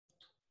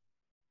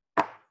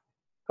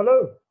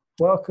Hello,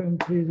 welcome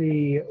to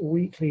the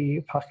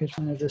weekly Package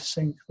Manager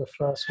Sync, the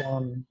first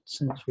one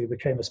since we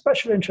became a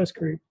special interest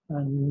group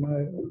and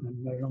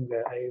no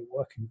longer a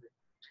working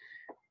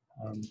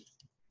group.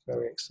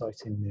 Very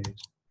exciting news.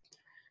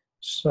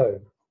 So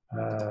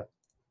we're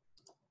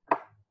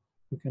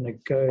going to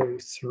go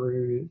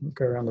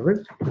around the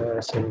room.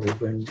 So we've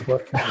been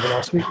working on the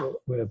last week.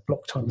 We're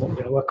blocked on what we're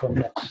going to work on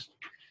next.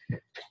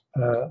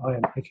 I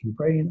am Picking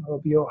Brain. I'll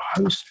be your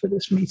host for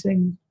this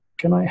meeting.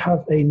 Can I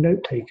have a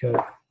note taker,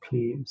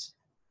 please?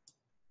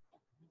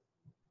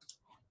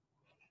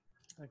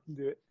 I can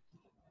do it.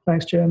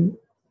 Thanks, Jim.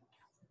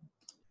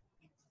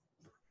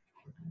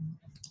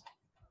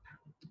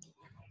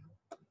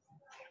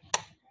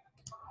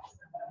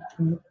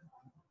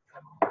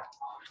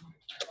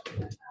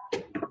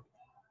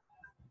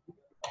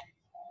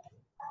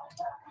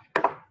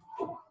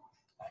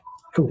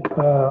 Cool.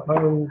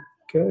 I will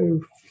go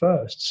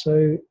first.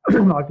 So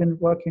I've been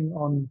working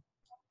on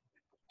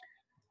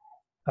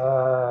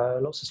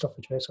lots of stuff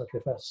with JS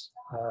IPFS,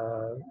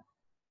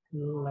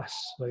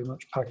 less so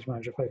much package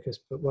manager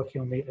focused, but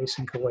working on the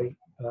async await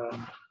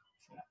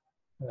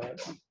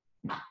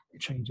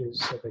changes,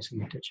 so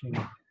basically ditching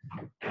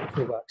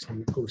callbacks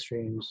and call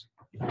streams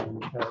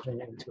and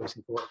changing it to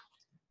async await.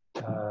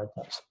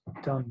 That's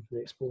done for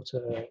the exporter.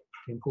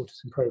 The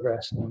importer's in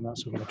progress, and then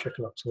that's all going to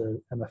trickle up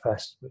to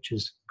MFS, which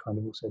is kind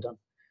of also done.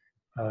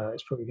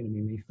 It's probably going to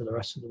be me for the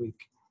rest of the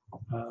week.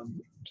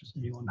 Does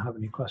anyone have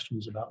any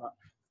questions about that?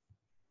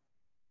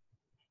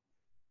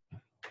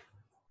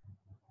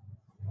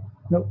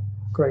 Nope.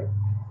 Great.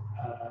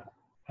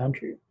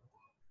 Andrew,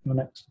 you're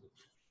next.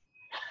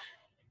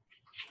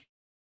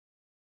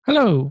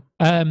 Hello.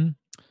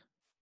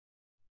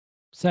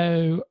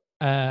 So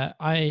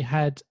I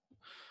had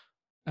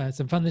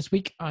some fun this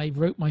week. I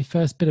wrote my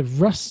first bit of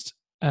Rust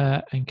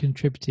and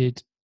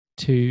contributed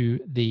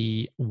to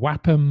the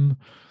Wapom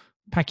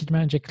package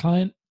manager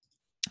client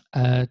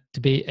to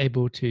be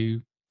able to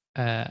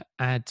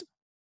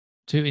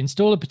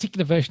install a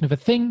particular version of a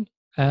thing,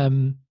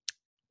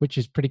 which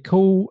is pretty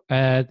cool.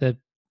 The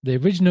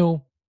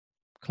original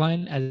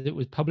client, as it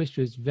was published,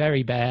 was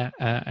very bare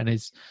and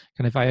is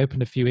kind of, I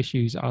opened a few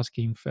issues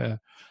asking for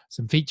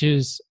some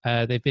features.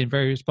 They've been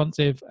very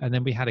responsive, and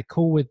then we had a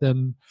call with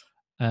them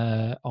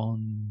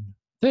on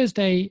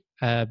Thursday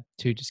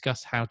to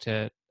discuss how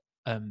to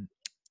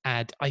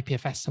add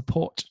IPFS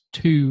support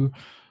to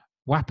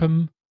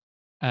Wapom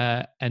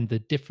and the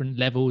different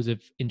levels of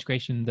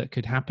integration that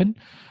could happen,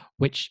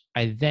 which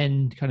I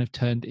then kind of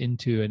turned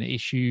into an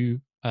issue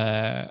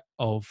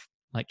of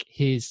like,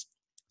 here's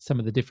some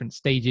of the different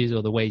stages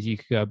or the ways you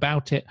could go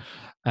about it,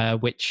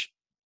 which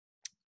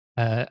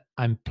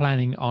I'm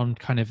planning on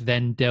kind of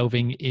then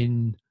delving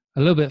in a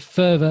little bit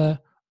further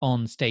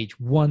on stage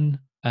one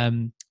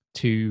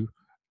to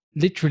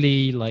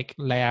literally like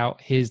lay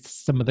out, here's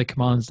some of the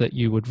commands that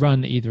you would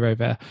run either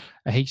over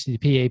a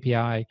HTTP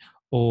API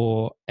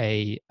or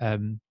a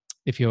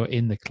if you're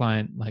in the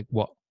client, like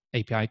what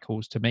API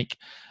calls to make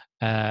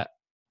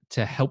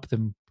to help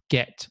them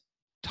get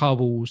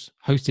tarballs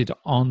hosted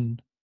on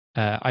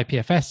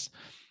IPFS.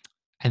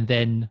 And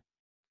then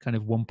kind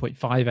of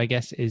 1.5, I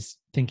guess, is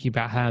thinking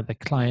about how the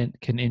client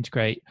can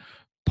integrate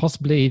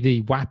possibly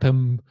the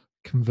Wapom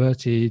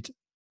converted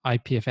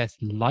IPFS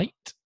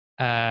Lite,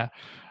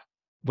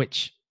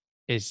 which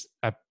is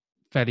a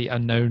fairly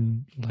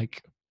unknown,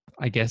 like,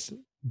 I guess,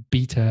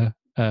 beta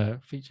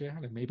feature.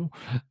 Hello, Mabel.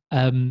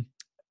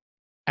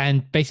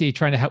 And basically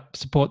trying to help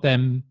support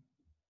them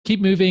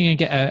keep moving and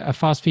get a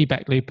fast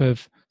feedback loop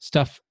of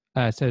stuff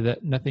so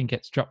that nothing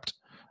gets dropped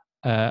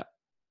as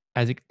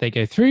they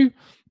go through.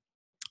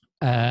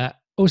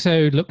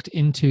 Also looked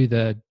into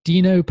the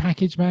Dino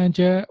package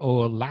manager,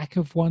 or lack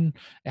of one.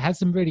 It has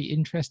some really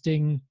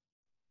interesting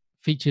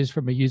features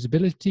from a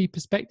usability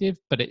perspective,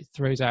 but it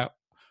throws out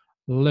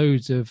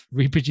loads of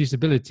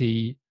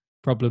reproducibility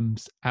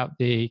problems out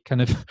the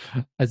kind of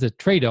as a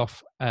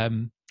trade-off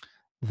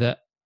that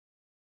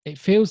it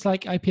feels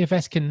like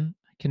IPFS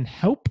can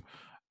help,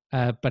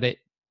 but it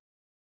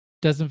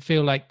doesn't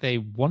feel like they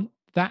want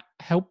that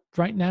help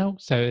right now.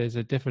 So there's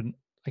a different,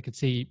 I could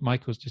see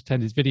Michael's just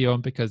turned his video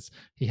on because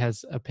he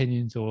has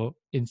opinions or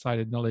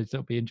insider knowledge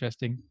that'll be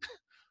interesting.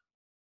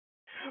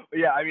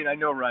 Yeah, I mean, I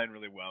know Ryan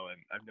really well, and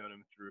I've known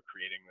him through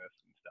creating this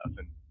and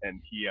stuff,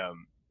 and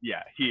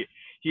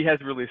he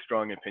has really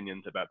strong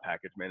opinions about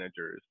package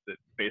managers that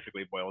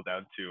basically boil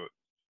down to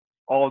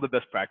all of the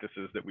best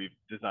practices that we've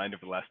designed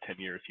over the last 10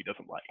 years he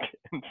doesn't like.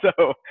 And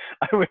so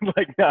I wouldn't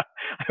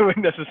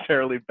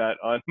necessarily bet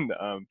on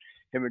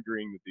him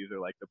agreeing that these are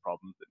like the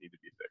problems that need to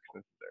be fixed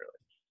necessarily.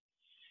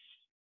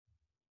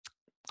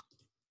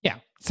 Yeah,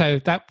 so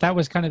that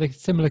was kind of the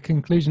similar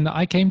conclusion that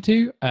I came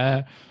to.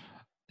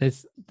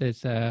 There's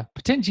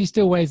potentially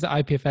still ways that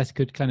IPFS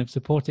could kind of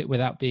support it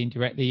without being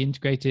directly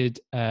integrated,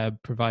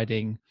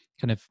 providing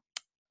kind of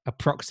a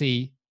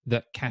proxy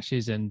that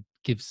caches and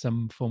gives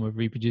some form of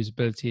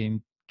reproducibility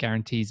and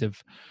guarantees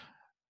of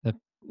the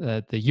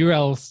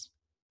URLs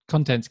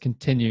contents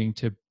continuing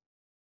to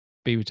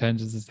be returned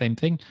as the same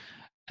thing.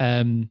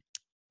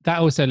 that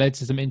also led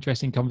to some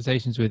interesting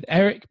conversations with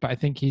Eric, but I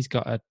think he's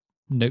got a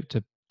note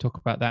to talk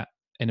about that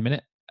in a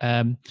minute.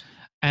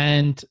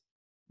 And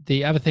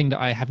the other thing that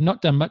I have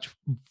not done much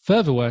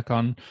further work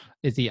on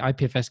is the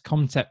IPFS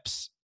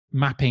concepts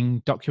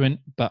mapping document,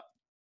 but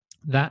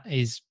that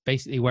is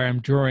basically where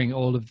I'm drawing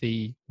all of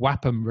the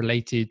WAPM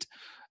related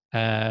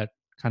kind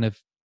of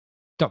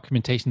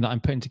documentation that I'm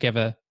putting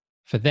together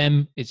for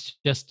them. It's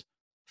just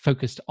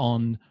focused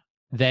on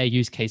their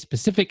use case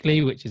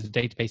specifically, which is a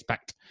database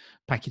backed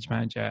package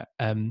manager,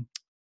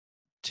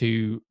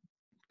 to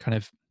kind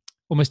of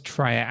almost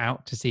try it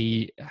out to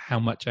see how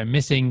much I'm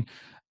missing.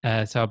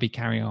 So I'll be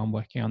carrying on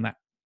working on that,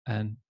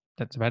 and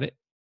that's about it.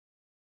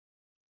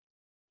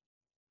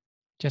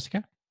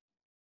 Jessica?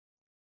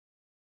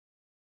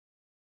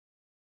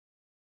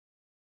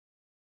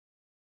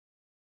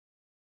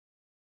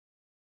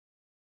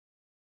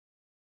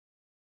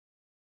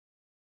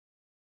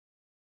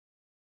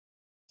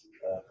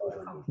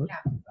 Yeah,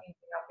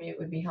 anything off mute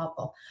would be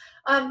helpful.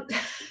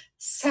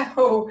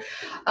 So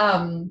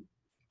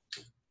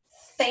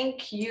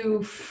thank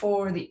you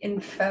for the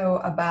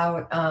info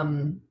about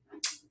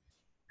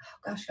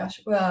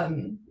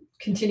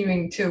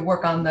continuing to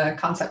work on the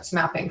concepts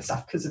mapping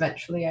stuff, because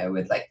eventually I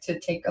would like to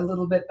take a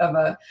little bit of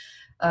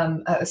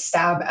a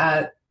stab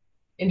at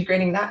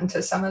integrating that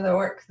into some of the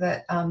work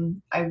that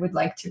I would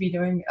like to be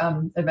doing,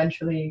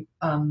 eventually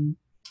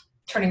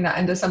turning that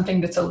into something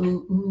that's a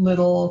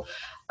little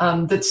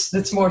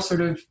that's more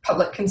sort of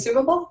public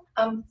consumable,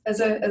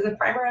 as a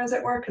primer, as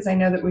it were, because I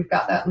know that we've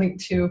got that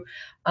linked to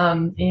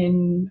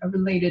in a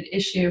related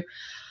issue.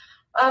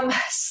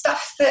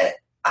 Stuff that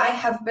I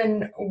have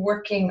been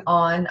working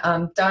on,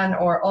 done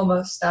or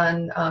almost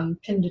done,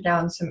 pinned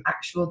down some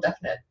actual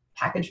definite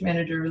package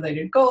manager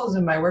related goals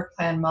in my work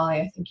plan. Molly,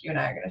 I think you and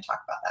I are going to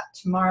talk about that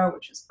tomorrow,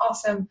 which is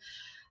awesome.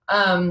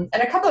 And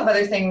a couple of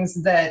other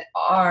things that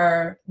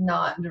are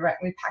not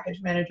directly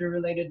package manager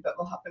related, but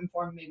will help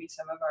inform maybe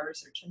some of our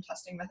research and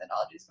testing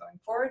methodologies going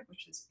forward,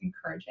 which is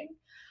encouraging.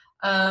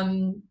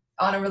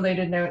 On a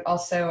related note,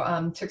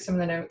 also took some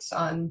of the notes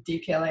on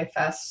DPLA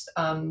Fest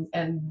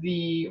and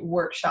the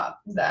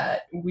workshop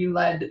that we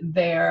led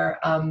there,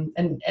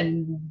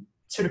 and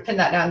sort of pin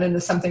that down into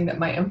something that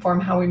might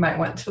inform how we might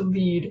want to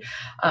lead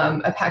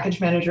a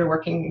package manager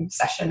working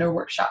session or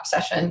workshop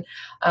session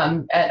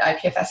at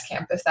IPFS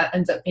Camp, if that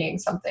ends up being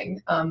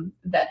something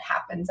that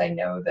happens. I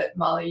know that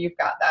Molly, you've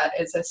got that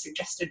as a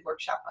suggested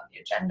workshop on the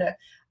agenda.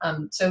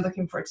 So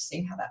looking forward to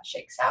seeing how that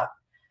shakes out.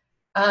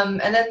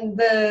 And then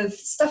the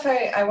stuff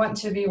I want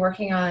to be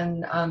working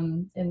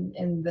on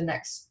in the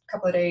next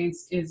couple of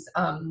days is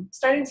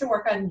starting some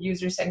work on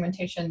user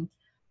segmentation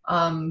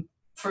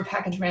for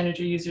package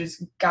manager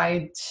users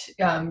guide,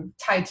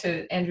 tied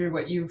to, Andrew,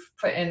 what you've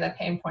put in the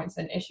pain points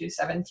in issue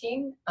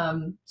 17.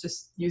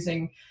 Just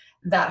using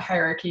that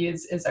hierarchy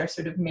is our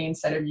sort of main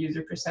set of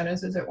user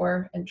personas, as it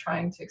were, and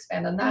trying to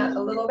expand on that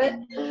a little bit.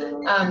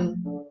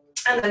 And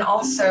then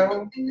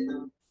also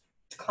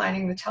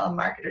declining the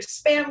telemarketer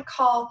spam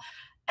call,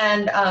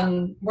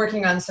 and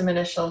working on some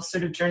initial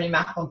sort of journey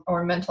map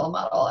or mental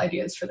model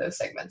ideas for those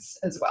segments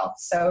as well.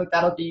 So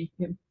that'll be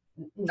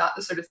not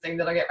the sort of thing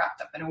that'll get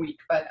wrapped up in a week,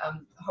 but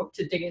hope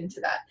to dig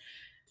into that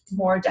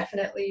more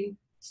definitely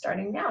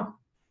starting now.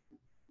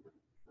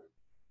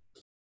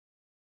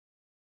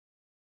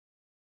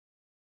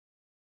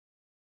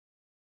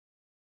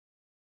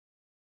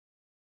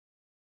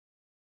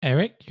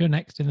 Eric, you're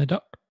next in the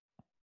doc.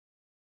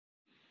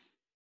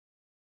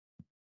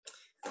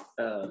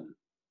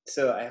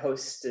 So I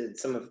hosted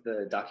some of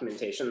the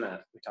documentation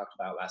that we talked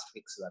about last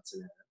week, so that's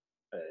an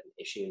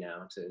issue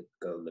now to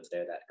go live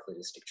there, that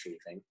cladistic tree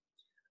thing.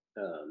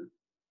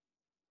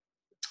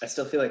 I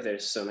still feel like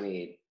there's so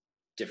many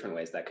different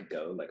ways that could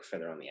go, like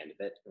further on the end of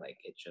it. Like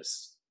it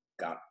just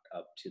got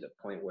up to the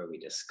point where we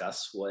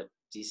discuss what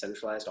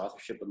decentralized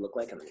authorship would look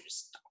like, and then it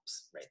just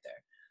stops right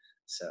there.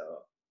 So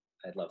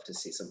I'd love to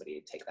see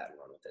somebody take that and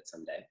run with it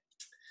someday.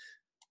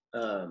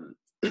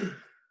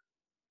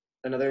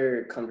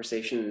 Another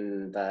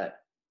conversation that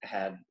I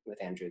had with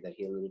Andrew that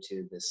he alluded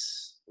to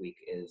this week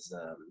is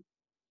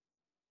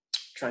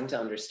trying to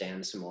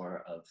understand some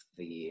more of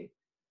the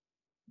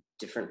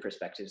different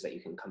perspectives that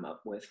you can come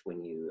up with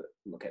when you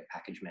look at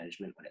package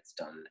management when it's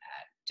done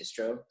at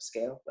distro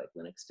scale, like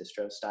Linux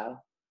distro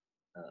style.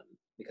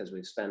 Because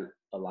we've spent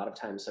a lot of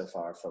time so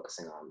far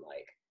focusing on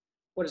like,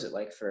 what is it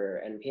like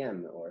for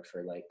NPM or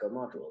for like Go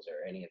modules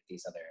or any of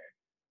these other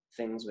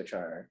things which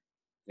are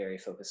very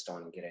focused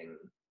on getting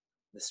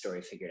the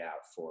story figured out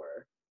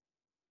for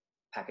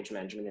package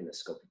management in the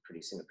scope of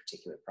producing a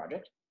particular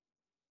project.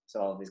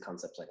 So all of these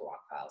concepts like lock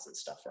files and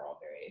stuff are all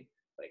very,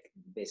 like,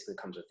 basically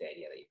comes with the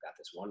idea that you've got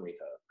this one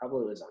repo,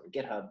 probably lives on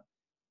GitHub,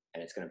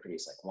 and it's going to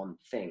produce like one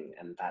thing,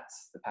 and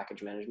that's the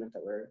package management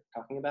that we're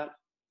talking about.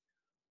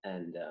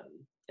 And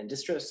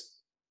distros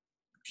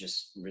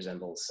just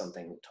resembles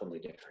something totally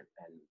different.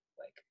 And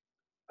like,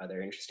 are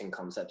there interesting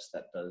concepts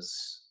that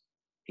those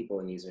people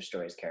in user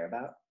stories care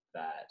about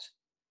that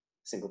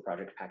single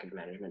project package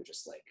management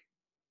just like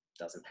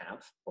doesn't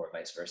have, or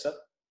vice versa?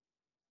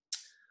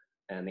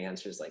 And the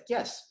answer is like,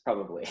 yes,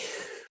 probably.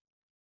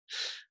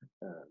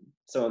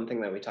 So one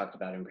thing that we talked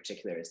about in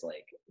particular is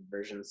like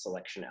version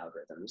selection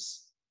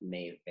algorithms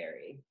may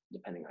vary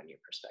depending on your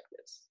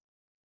perspectives.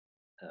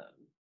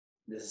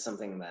 This is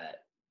something that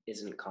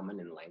isn't common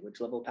in language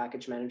level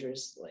package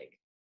managers. Like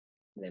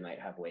they might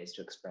have ways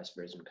to express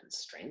version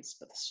constraints,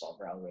 but the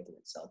solver algorithm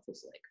itself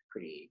is like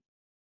pretty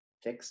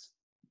fixed.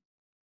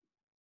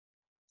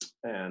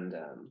 And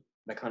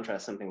by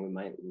contrast, something we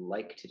might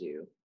like to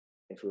do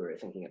if we were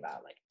thinking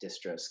about like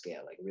distro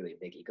scale, like really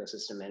big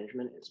ecosystem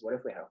management, is what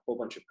if we had a whole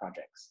bunch of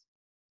projects?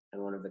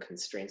 And one of the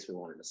constraints we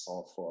wanted to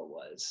solve for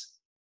was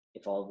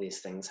if all of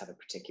these things have a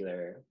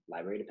particular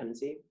library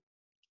dependency,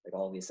 like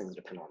all of these things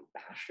depend on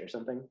Bash or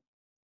something,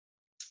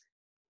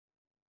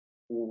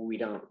 we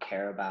don't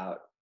care about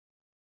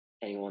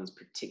anyone's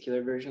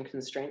particular version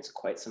constraints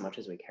quite so much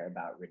as we care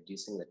about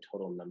reducing the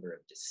total number of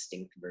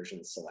distinct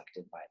versions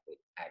selected by the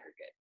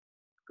aggregate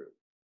group.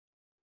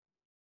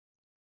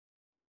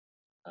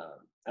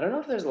 I don't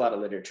know if there's a lot of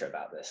literature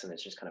about this, and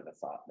it's just kind of a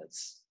thought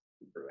that's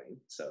brewing.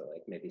 So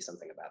like maybe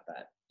something about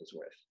that is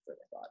worth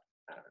further thought.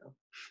 I don't know.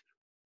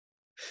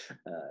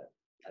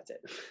 That's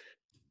it.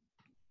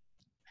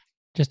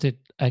 Just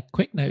a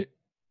quick note.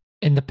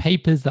 In the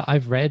papers that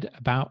I've read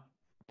about,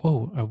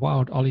 whoa, a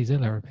wild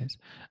OllyZilla appears.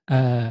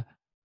 The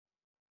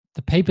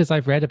papers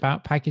I've read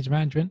about package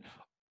management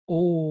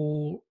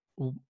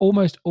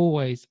almost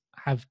always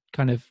have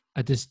kind of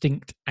a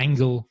distinct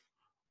angle,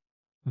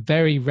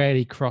 very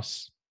rarely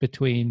cross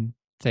between,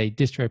 say,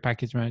 distro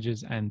package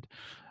managers and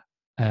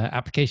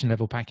application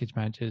level package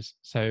managers.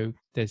 So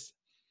there's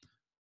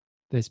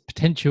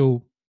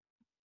potential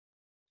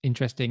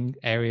interesting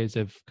areas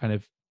of kind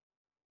of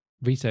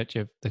research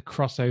of the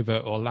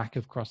crossover or lack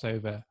of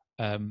crossover,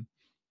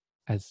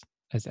 as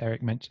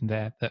Eric mentioned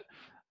there, that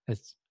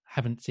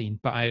haven't seen.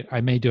 But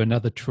I may do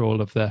another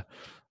trawl of the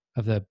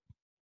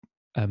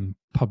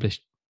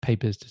published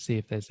papers to see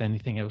if there's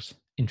anything else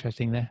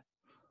interesting there.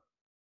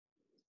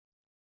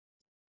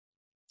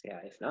 Yeah,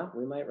 if not,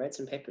 we might write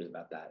some papers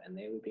about that, and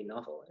they would be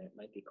novel, and it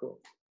might be cool.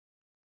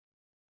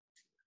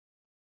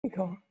 Pretty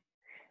cool.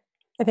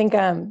 I think,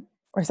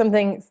 or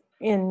something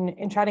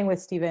in chatting with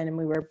Stephen, and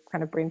we were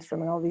kind of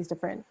brainstorming all these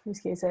different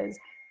use cases,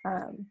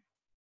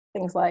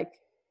 things like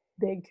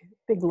big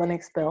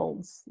Linux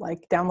builds,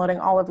 like downloading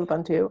all of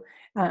Ubuntu,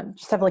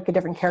 just have like a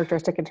different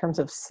characteristic in terms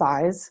of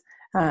size.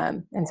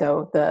 And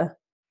so the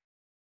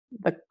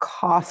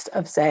cost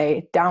of,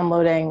 say,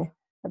 downloading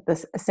the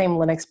same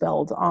Linux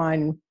build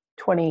on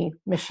 20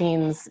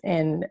 machines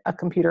in a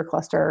computer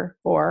cluster,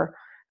 or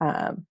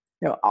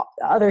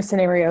other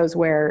scenarios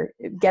where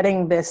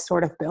getting this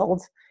sort of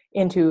build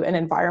into an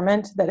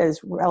environment that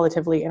is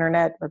relatively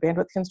internet or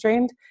bandwidth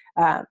constrained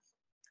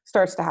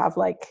starts to have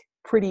like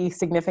pretty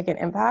significant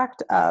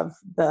impact of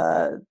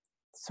the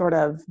sort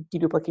of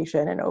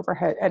deduplication and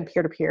overhead and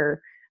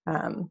peer-to-peer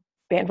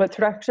bandwidth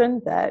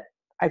reduction that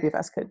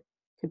IPFS could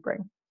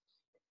bring.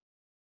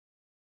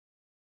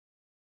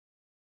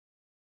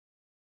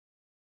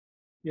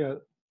 Yeah,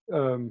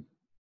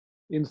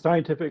 in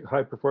scientific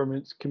high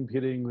performance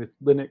computing with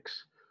Linux,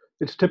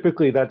 it's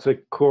typically that's a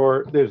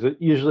core. There's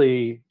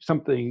usually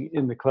something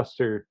in the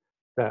cluster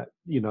that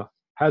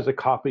has a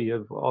copy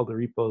of all the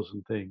repos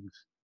and things,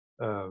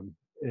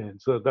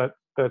 and so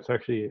that's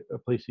actually a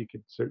place you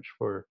could search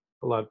for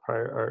a lot of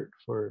prior art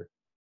for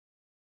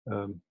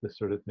this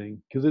sort of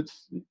thing, because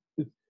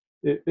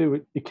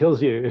it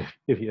kills you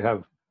if you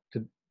have a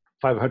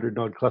 500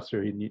 node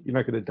cluster and you're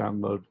not going to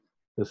download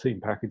the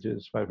same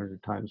packages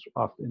 500 times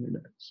off the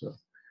internet. So.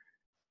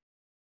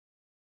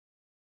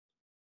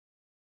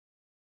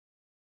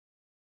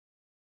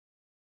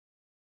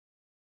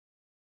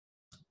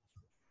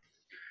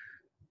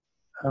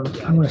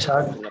 I'm going to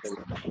add.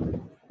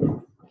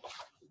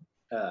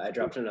 I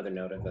dropped another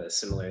note of a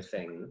similar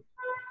thing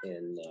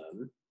in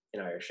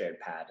our shared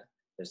pad.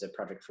 There's a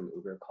project from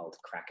Uber called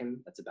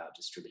Kraken that's about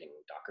distributing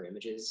Docker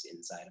images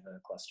inside of a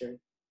cluster.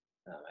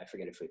 I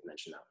forget if we've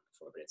mentioned that one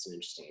before, but it's an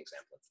interesting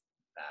example of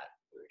that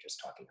we were just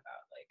talking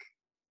about. Like,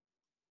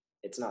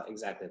 it's not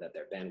exactly that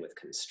they're bandwidth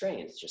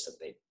constrained, it's just that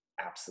they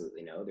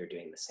absolutely know they're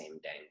doing the same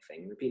dang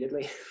thing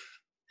repeatedly.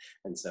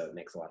 And so it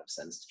makes a lot of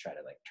sense to try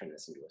to like turn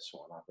this into a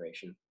swarm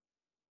operation.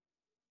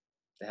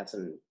 They have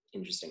some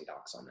interesting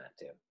docs on that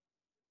too.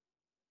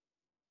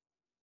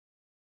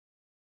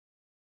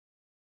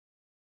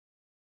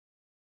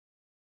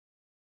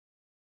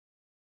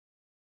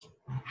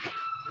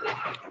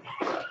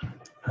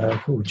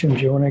 Cool. Jim,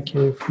 do you want to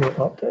give your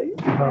update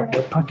about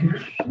the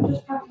package?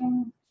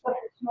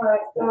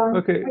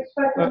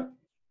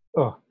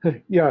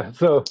 Okay. Yeah.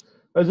 So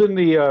I was in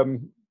the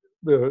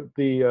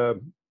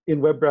in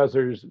web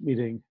browsers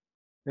meeting,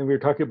 and we were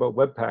talking about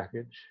web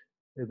package,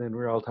 and then we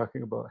we're all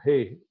talking about,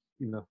 hey,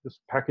 this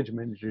package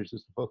managers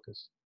is the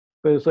focus,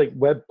 but it's like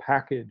web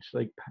package,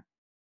 like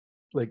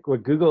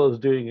what Google is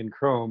doing in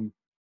Chrome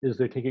is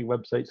they're taking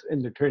websites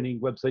and they're turning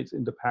websites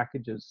into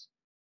packages.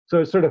 So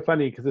it's sort of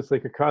funny because it's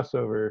like a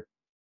crossover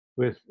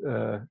with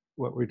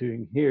what we're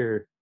doing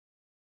here.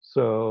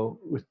 So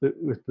with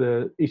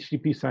the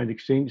HTTP signed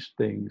exchange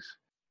things,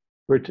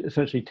 we're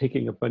essentially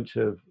taking a bunch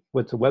of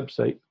what's a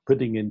website,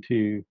 putting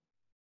into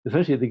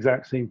essentially the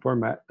exact same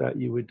format that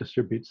you would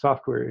distribute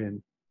software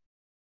in.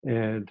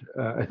 And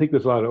I think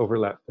there's a lot of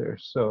overlap there.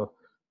 So,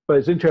 but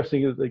it's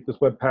interesting is like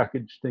this web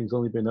package thing's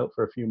only been out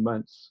for a few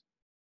months,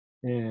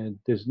 and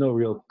there's no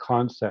real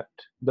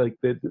concept. Like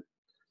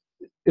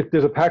if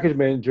there's a package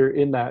manager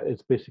in that,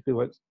 it's basically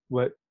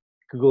what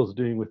Google's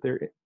doing with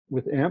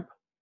AMP.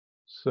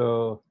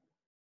 So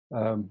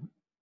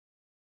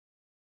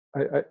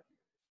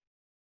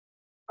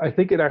I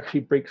think it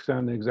actually breaks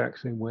down the exact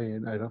same way,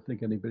 and I don't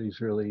think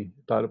anybody's really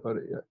thought about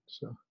it yet.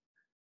 So.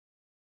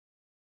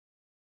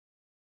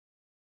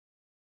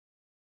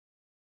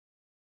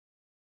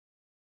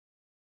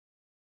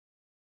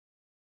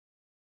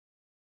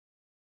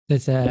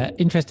 There's an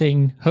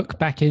interesting hook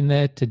back in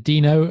there to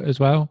Dino as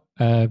well,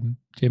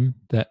 Jim,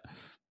 that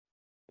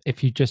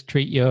if you just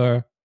treat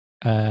your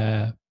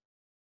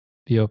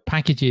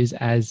packages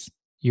as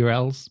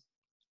URLs,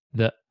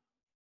 that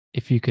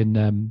if you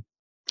can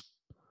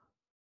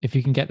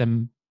get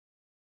them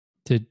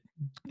to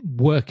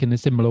work in a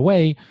similar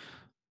way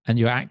and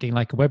you're acting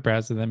like a web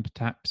browser, then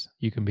perhaps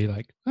you can be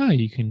like, oh,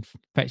 you can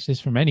fetch this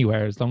from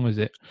anywhere as long as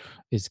it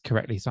is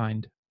correctly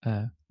signed,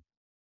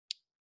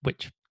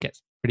 which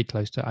gets pretty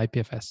close to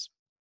IPFS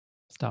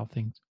style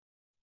things.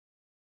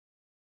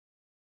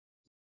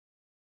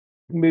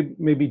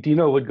 Maybe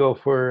Dino would go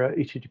for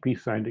HTTP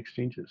signed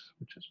exchanges,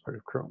 which is part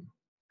of Chrome.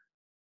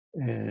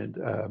 And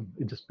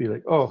it'd just be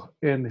like, oh,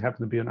 and they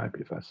happen to be on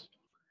IPFS.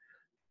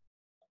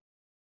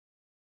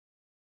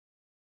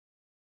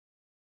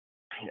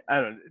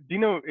 I don't know.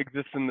 Dino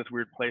exists in this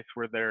weird place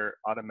where they're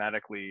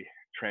automatically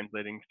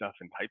translating stuff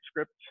in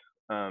TypeScript.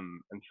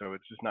 And so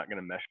it's just not going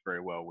to mesh very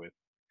well with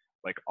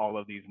like all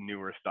of these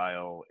newer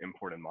style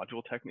import and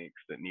module techniques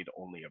that need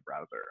only a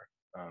browser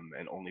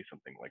and only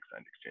something like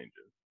signed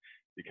exchanges,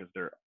 because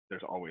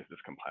there's always this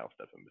compile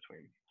step in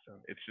between. So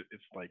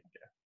it's like,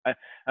 yeah.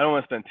 I don't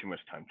want to spend too much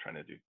time trying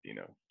to do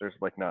Dino. There's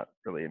like not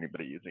really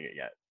anybody using it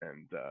yet,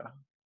 and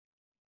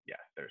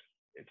yeah,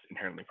 it's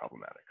inherently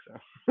problematic. So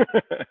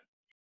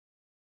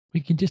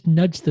we can just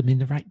nudge them in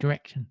the right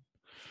direction.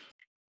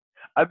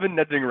 I've been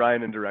nudging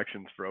Ryan in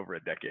directions for over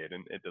a decade,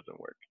 and it doesn't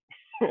work.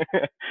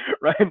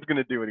 Ryan's going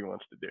to do what he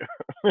wants to do.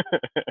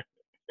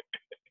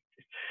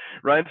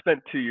 Ryan spent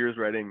 2 years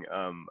writing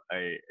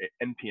a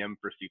NPM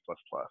for C++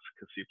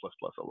 because C++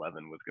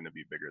 11 was going to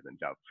be bigger than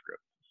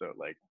JavaScript. So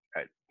like,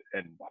 I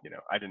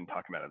didn't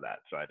talk him out of that.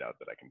 So I doubt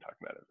that I can talk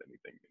him out of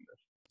anything in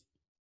this.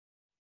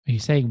 Are you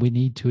saying we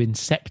need to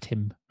incept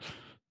him?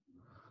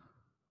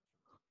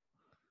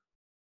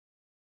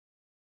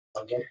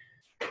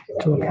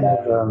 Talking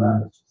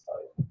of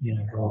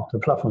well, the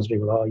platforms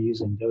people are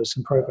using, there was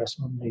some progress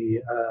on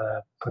the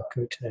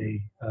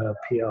Pacote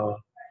PR.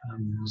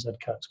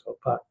 Zcats got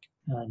back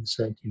and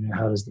said,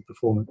 how does the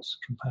performance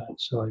compare?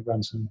 So I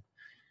ran some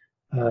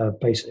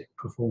basic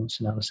performance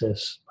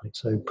analysis, like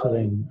so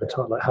pulling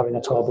having a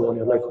tarball on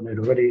your local node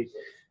already,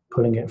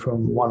 pulling it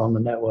from one on the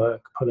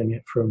network, pulling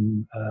it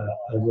from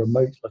a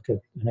remote, like an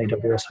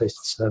AWS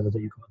hosted server that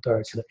you've got a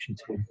direct connection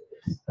to,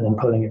 and then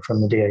pulling it from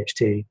the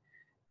DHT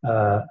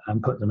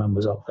and put the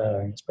numbers up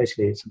there. And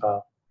it's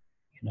about,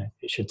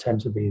 it should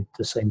tend to be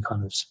the same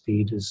kind of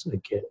speed as a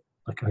Git,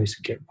 like a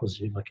hosted Git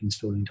repository, like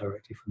installing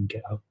directly from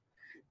GitHub.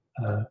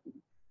 But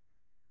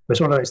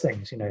it's one of those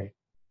things,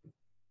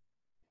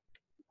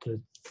 the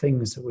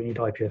things that we need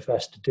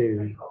IPFS to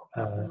do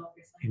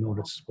in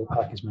order to support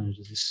package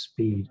managers is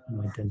speed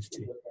and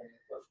identity.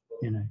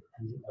 And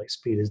like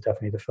speed is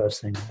definitely the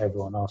first thing that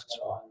everyone asks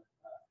for.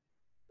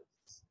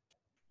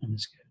 And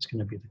it's going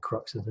to be the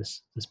crux of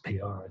this PR,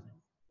 I think.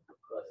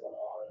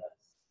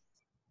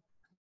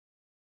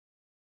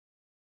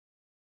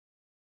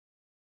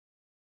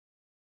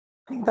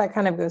 I think that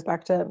kind of goes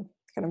back to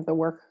kind of the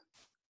work,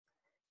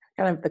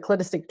 kind of the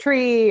cladistic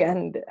tree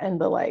and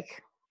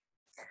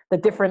the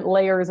different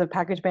layers of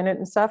package management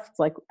and stuff. It's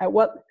like,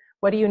 what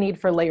do you need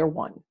for layer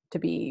 1 to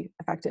be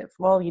effective?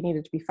 Well, you need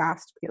it to be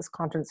fast because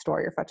content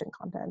store, you're fetching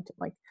content.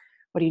 Like,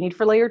 what do you need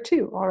for layer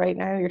 2? All right,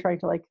 now you're trying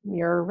to like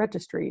mirror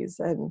registries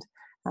and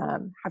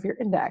have your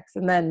index.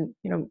 And then,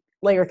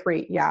 layer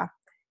 3, yeah,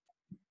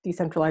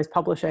 decentralized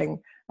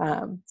publishing,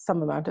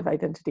 some amount of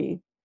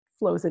identity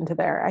flows into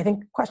there. I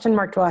think question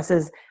mark to us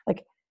is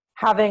like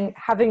having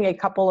a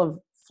couple of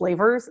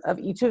flavors of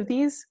each of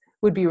these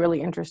would be really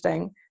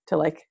interesting to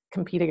like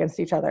compete against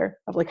each other,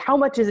 of like how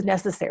much is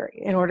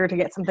necessary in order to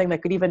get something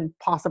that could even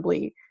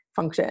possibly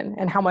function,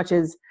 and how much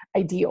is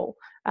ideal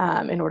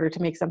in order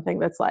to make something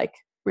that's like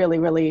really,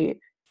 really,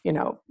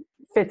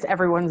 fits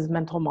everyone's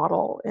mental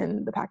model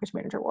in the package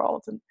manager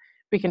world. And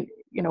we can,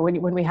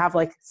 when we have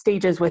like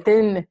stages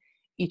within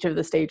each of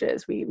the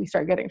stages, we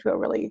start getting to a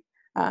really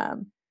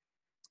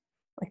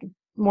like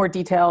more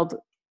detailed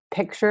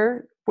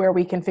picture where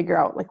we can figure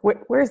out like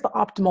where's the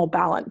optimal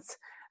balance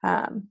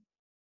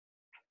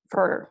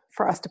for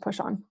us to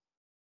push on.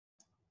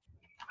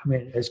 I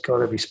mean, it's got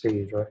to be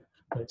speed, right?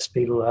 Like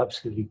speed will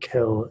absolutely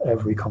kill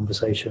every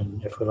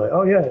conversation if we're like,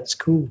 oh yeah, it's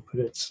cool,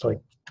 but it's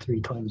like 3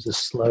 times as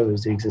slow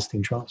as the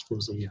existing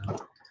transports that you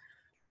have.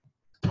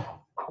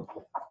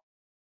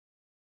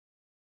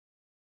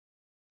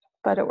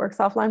 but it works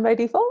offline by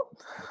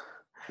default.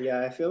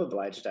 Yeah, I feel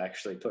obliged to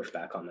actually push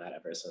back on that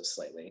ever so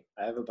slightly.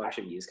 I have a bunch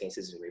of use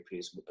cases in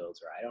reproducible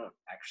builds where I don't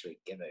actually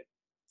give a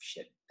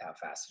shit how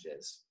fast it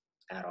is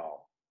at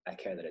all. I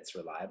care that it's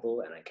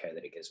reliable, and I care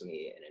that it gives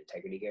me an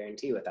integrity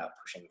guarantee without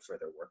pushing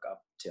further work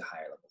up to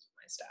higher levels of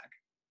my stack.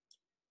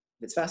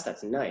 If it's fast,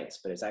 that's nice,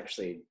 but it's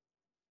actually,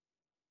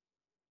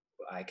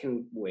 I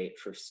can wait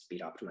for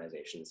speed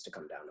optimizations to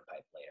come down the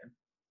pipe later.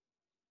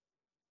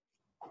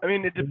 I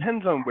mean, it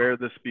depends on where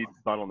the speed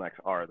bottlenecks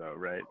are, though,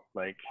 right?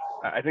 Like,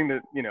 I think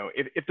that, you know,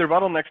 if they're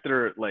bottlenecks that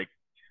are like,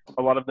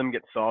 a lot of them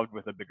get solved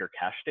with a bigger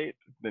cache state,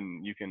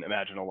 then you can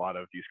imagine a lot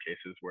of use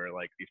cases where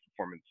like these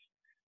performance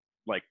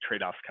like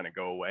trade-offs kind of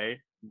go away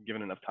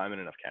given enough time and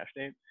enough cache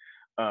state.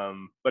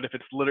 But if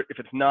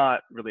it's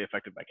not really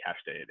affected by cache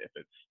state, if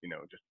it's, you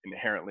know, just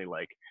inherently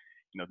like,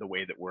 you know, the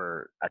way that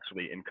we're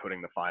actually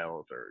encoding the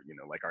files, or, you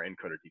know, like our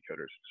encoder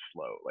decoder is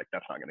slow, like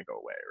that's not going to go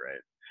away,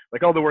 right?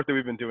 Like all the work that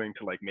we've been doing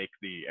to like make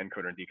the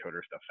encoder and decoder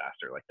stuff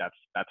faster, like that's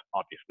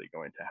obviously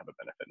going to have a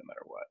benefit no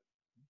matter what.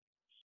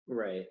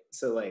 Right.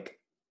 So like,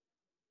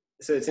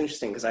 so it's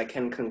interesting because I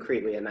can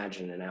concretely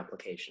imagine an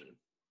application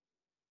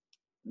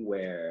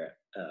where,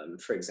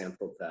 for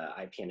example, the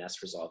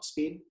IPNS resolve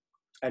speed,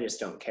 I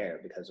just don't care,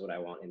 because what I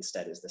want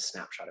instead is the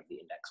snapshot of the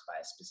index by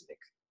a specific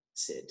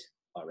SID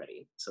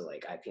already. So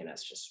like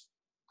IPNS just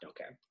don't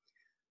care.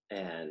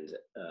 And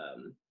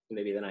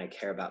maybe then I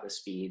care about the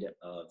speed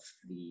of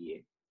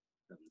the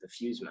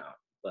fuse mount,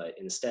 but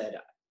instead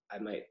I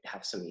might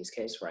have some use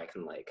case where I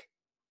can like,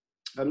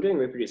 if I'm doing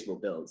reproducible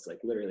builds, like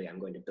literally I'm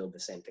going to build the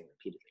same thing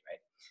repeatedly, right?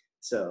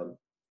 So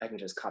I can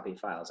just copy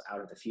files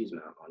out of the fuse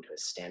mount onto a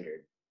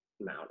standard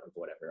mount of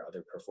whatever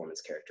other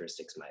performance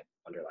characteristics my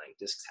underlying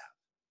disks have.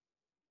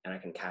 And I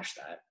can cache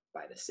that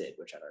by the SID,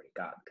 which I've already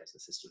got because the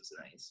system's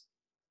nice.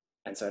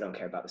 And so I don't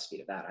care about the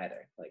speed of that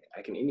either. Like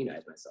I can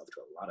immunize myself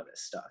to a lot of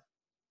this stuff.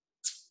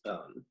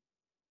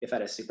 If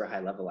at a super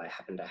high level, I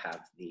happen to have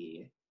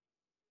the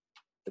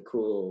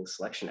cool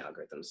selection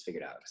algorithms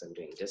figured out because I'm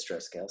doing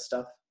distro scale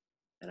stuff,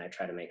 and I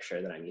try to make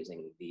sure that I'm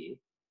using the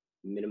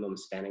minimum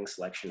spanning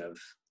selection of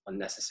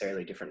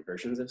unnecessarily different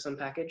versions of some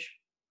package,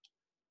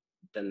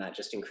 then that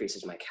just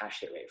increases my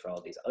cache hit rate for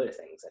all these other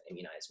things that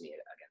immunize me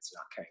against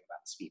not caring about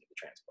the speed of the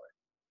transport.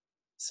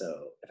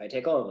 So if I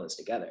take all of those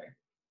together,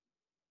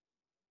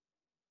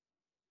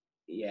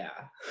 yeah,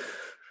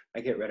 I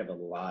get rid of a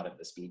lot of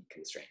the speed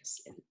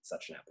constraints in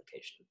such an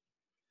application.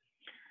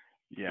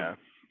 Yeah.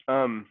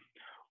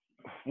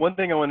 One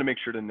thing I want to make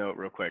sure to note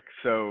real quick.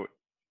 So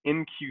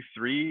in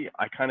Q3,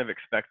 I kind of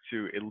expect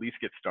to at least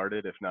get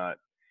started, if not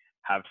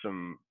have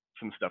some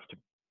stuff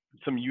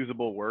some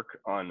usable work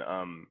on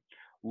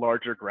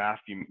larger graph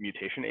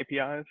mutation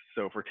APIs.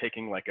 So if we're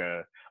taking like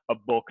a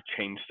bulk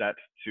change set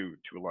to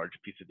a large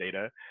piece of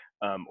data,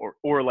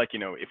 or like, you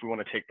know, if we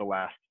want to take the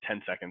last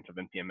 10 seconds of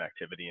NPM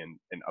activity and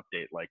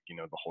update like, you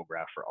know, the whole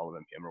graph for all of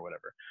NPM or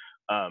whatever,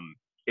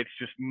 it's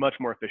just much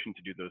more efficient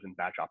to do those in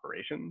batch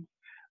operations.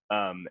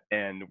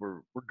 And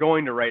we're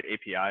going to write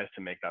APIs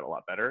to make that a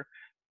lot better.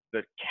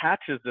 The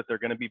catch is that they're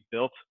going to be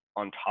built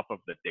on top of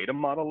the data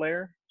model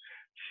layer.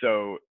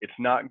 So it's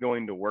not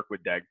going to work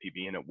with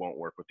DAGPB, and it won't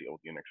work with the old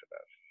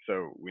UnixFS.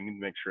 So we need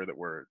to make sure that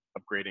we're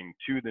upgrading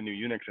to the new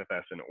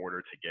UnixFS in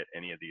order to get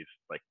any of these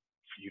like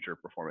future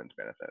performance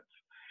benefits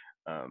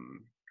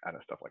out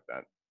of stuff like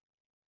that.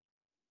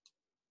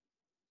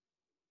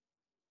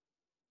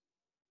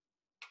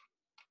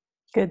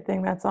 Good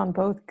thing that's on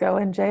both Go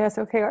and JS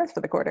OKRs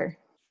for the quarter.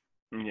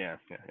 Yeah.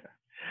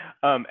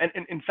 And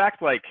in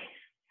fact, like,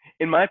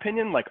 in my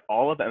opinion, like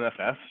all of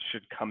MFS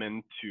should come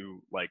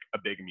into like a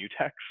big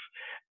mutex,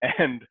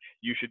 and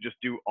you should just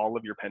do all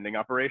of your pending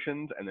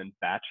operations and then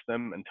batch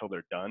them until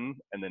they're done,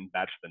 and then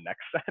batch the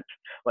next set.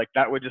 Like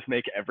that would just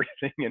make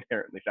everything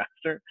inherently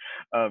faster.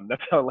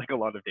 That's how like a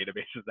lot of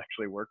databases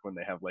actually work when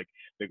they have like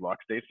big lock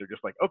states. They're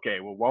just like, okay,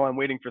 well, while I'm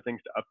waiting for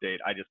things to update,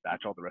 I just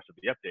batch all the rest of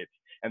the updates,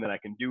 and then I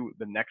can do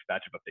the next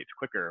batch of updates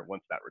quicker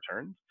once that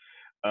returns.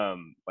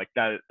 Like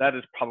that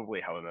is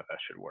probably how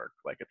MFS should work,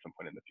 like at some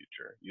point in the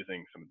future,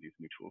 using some of these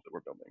new tools that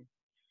we're building.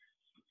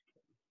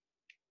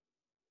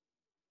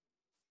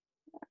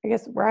 I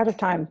guess we're out of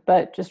time,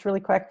 but just really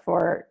quick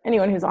for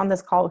anyone who's on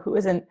this call who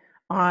isn't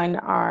on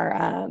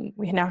our,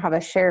 we now have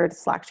a shared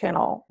Slack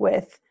channel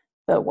with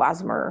the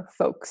WASMer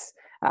folks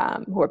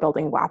who are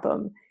building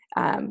WAPM.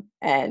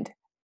 And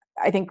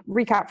I think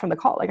recap from the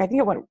call, like I think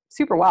it went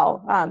super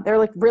well. They're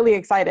like really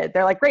excited.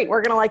 They're like, great,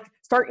 we're gonna like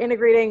start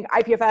integrating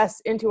IPFS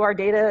into our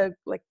data,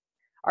 like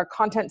our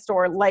content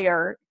store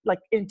layer, like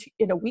in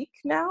a week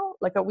now,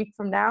 like a week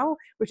from now,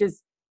 which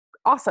is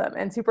awesome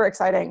and super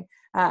exciting.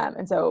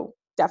 And so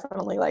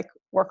definitely like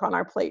work on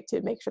our plate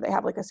to make sure they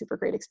have like a super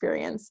great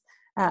experience.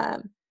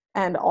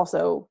 And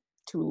also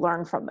to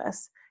learn from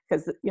this,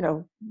 because, you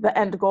know, the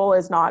end goal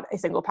is not a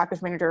single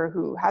package manager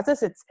who has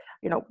this. It's,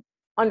 you know,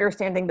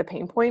 understanding the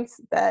pain points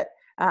that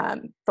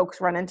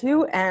folks run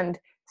into and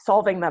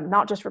solving them,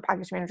 not just for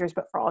package managers,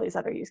 but for all these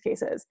other use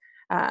cases.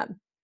 And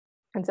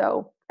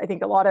so I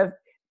think a lot of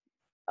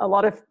a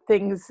lot of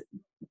things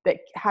that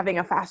having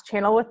a fast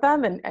channel with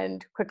them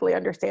and quickly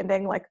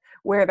understanding like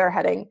where they're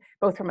heading,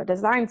 both from a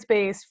design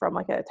space, from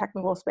like a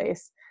technical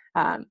space,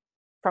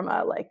 from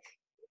a like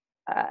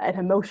an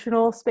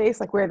emotional space,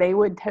 like where they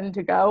would tend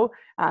to go,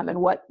 and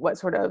what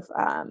sort of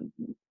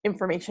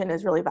information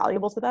is really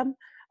valuable to them.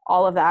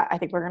 All of that, I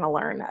think we're going to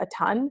learn a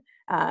ton.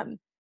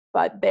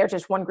 But they're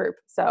just one group.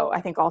 So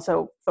I think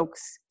also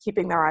folks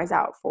keeping their eyes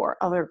out for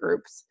other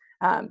groups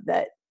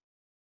that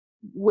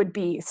would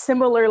be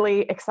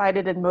similarly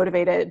excited and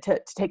motivated to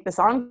take this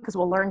on, because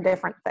we'll learn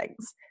different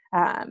things.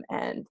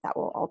 And that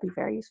will all be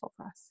very useful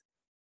for us.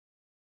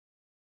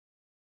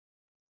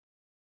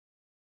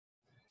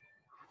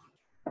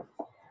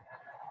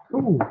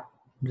 Ooh,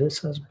 this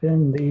has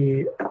been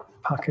the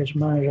Package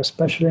Manager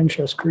Special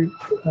Interest Group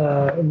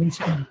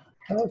meeting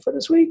for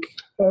this week.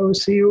 I will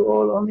see you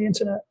all on the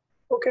internet.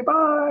 Okay,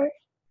 bye.